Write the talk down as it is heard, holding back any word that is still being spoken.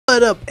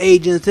What up,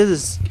 agents? This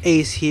is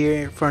Ace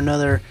here for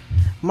another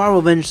Marvel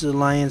Avengers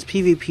Alliance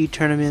PvP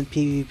tournament,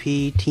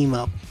 PvP team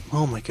up.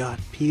 Oh my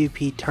god,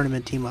 PvP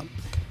tournament team up.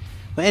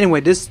 But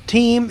anyway, this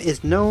team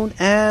is known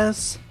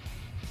as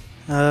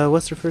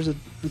what's their first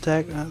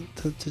attack?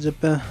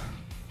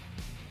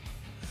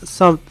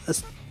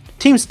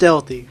 Team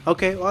Stealthy.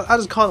 Okay, well, I'll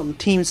just call them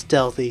Team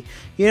Stealthy.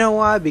 You know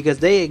why? Because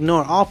they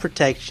ignore all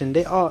protection.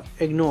 They all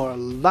ignore a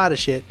lot of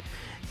shit,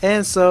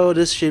 and so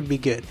this should be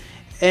good.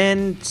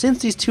 And since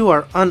these two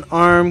are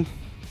unarmed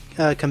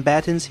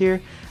combatants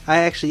here, I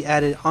actually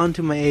added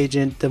onto my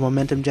agent the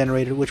momentum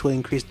generator, which will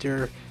increase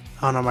their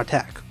unarmed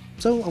attack.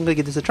 So I'm gonna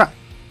give this a try.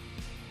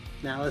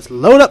 Now let's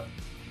load up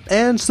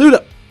and suit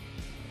up.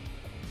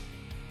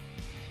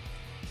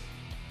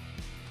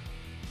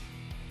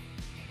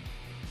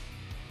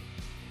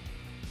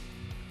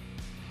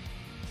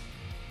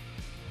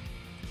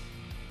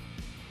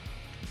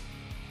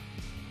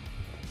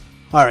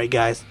 Alright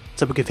guys,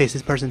 so we can face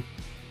this person.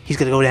 He's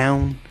gonna go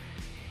down.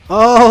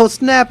 Oh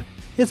snap!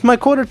 It's my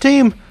quarter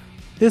team!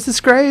 This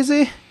is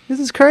crazy! This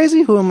is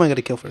crazy! Who am I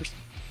gonna kill first?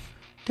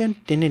 Dun,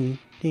 dun, dun,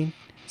 dun.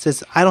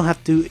 Says, I don't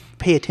have to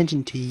pay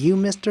attention to you,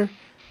 mister.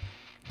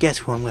 Guess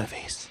who I'm gonna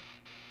face?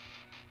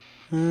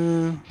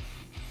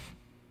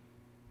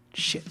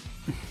 Shit.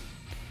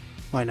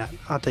 Why not?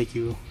 I'll take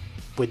you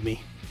with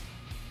me.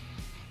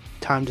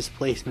 Time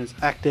displacement is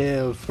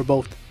active for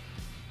both.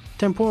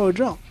 Temporal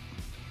jump.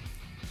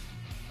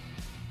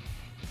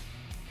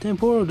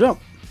 Temporal jump.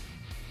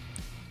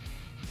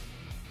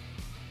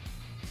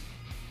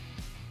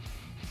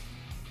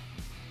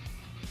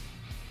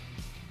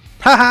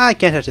 Haha, I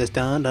can't touch this.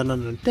 Dun, dun,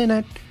 dun, dun, dun,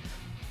 dun.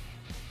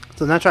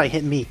 So now try to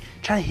hit me.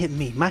 Try to hit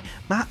me. My,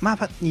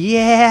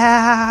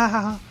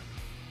 yeah.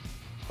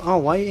 Oh,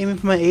 why are you aiming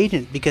for my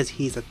agent? Because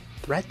he's a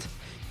threat?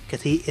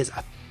 Because he is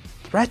a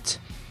threat?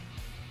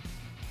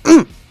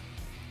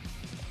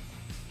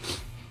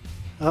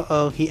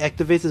 Uh-oh, he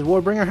activates his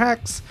Warbringer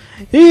hacks.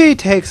 He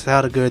takes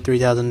out a good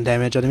 3,000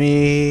 damage on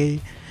me.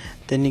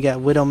 Then you got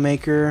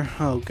Widowmaker.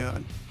 Oh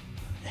god.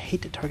 I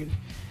hate the target.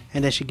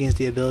 And then she gains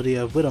the ability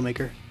of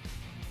Widowmaker.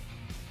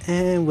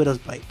 And Widow's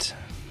Bite.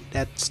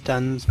 That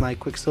stuns my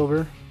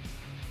Quicksilver.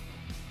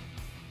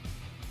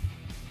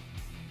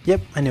 Yep,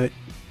 I knew it.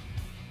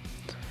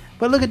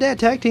 But look at that,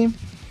 tag team.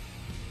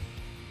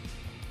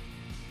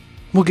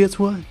 Well, guess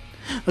what?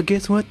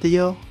 Guess what,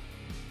 yo?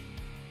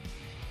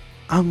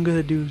 I'm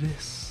gonna do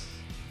this.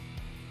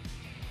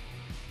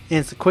 And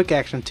it's a quick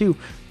action too.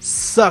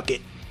 Suck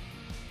it.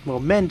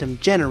 Momentum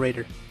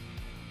generator.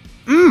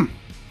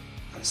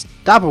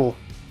 Unstoppable.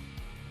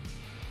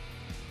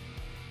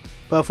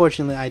 But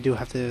unfortunately I do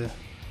have to...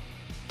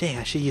 Dang,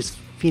 I should use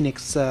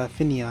Phoenix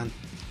Finion.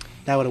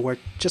 That would have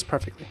worked just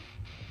perfectly.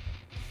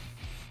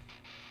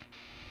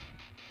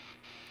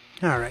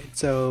 Alright,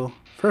 so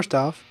first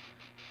off,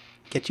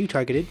 get you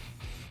targeted,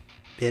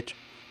 bitch.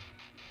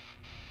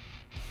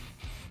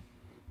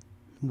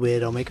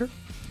 Widowmaker.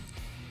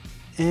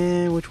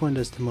 And which one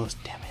does the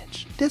most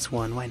damage? This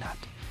one, why not?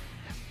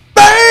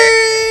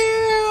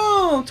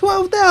 BAM!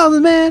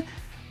 12,000, man!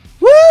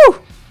 Woo!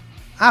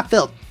 I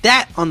felt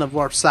that on the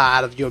warp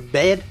side of your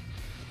bed.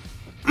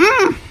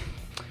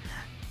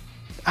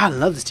 I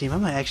love this team. I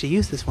might actually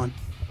use this one.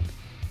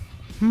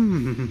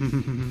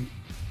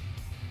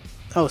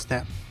 Oh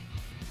snap.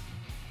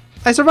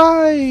 I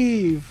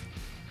survive!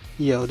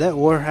 Yo, that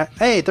war...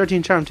 Hey,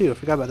 13 charm too. I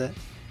forgot about that.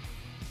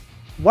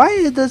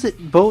 Why does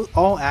it both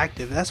all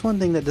active? That's one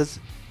thing that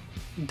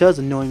does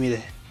annoy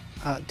me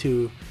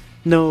to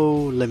no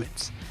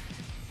limits.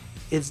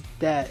 Is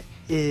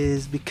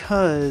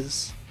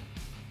because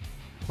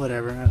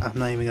whatever. I'm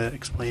not even gonna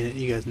explain it.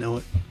 You guys know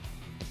it.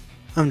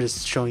 I'm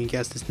just showing you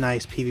guys this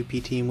nice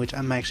PvP team, which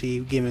I'm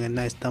actually giving a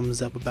nice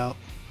thumbs up about.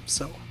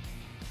 So,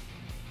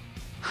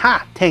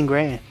 ha! 10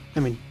 grand. I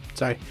mean,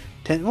 sorry,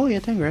 10. Oh yeah,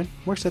 10 grand.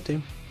 Works that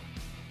too.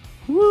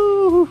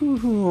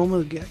 Woo!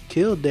 Almost got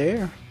killed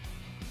there.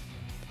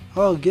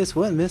 Oh, guess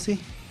what, Missy?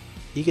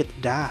 You get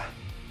to die.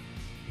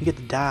 You get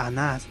to die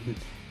nice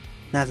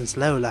and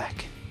slow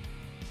like.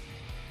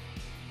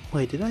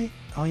 Wait, did I?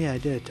 Oh yeah, I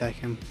did attack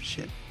him.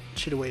 Shit.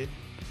 Should have waited.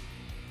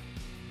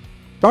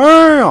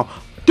 BAM!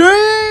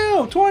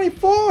 Damn!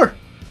 24!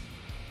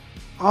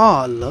 Oh,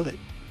 I love it.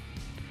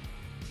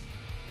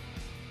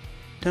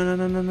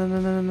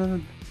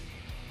 Dun.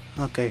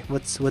 Okay,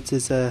 what's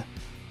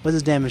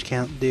his damage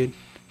count, dude?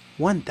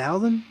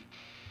 1,000?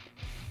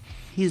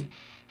 He's...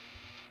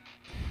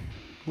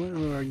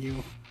 Where are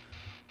you?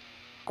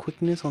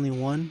 Quickness, only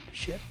 1?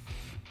 Shit.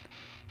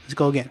 Let's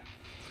go again.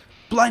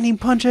 Blinding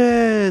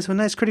punches with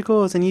nice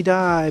criticals and you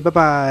die.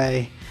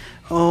 Bye-bye.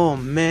 Oh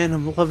man,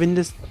 I'm loving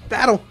this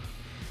battle.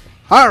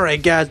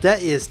 Alright guys,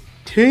 that is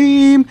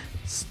Team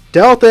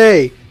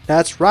Stealthy.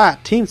 That's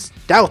right, Team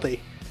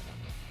Stealthy.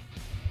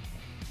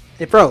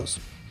 It froze.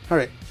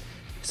 Alright.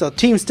 So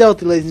Team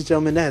Stealthy, ladies and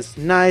gentlemen, that's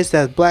nice.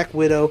 That's Black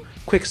Widow,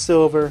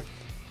 Quicksilver,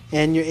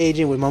 and your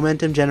agent with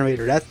momentum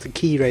generator. That's the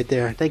key right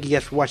there. Thank you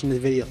guys for watching this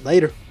video.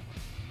 Later.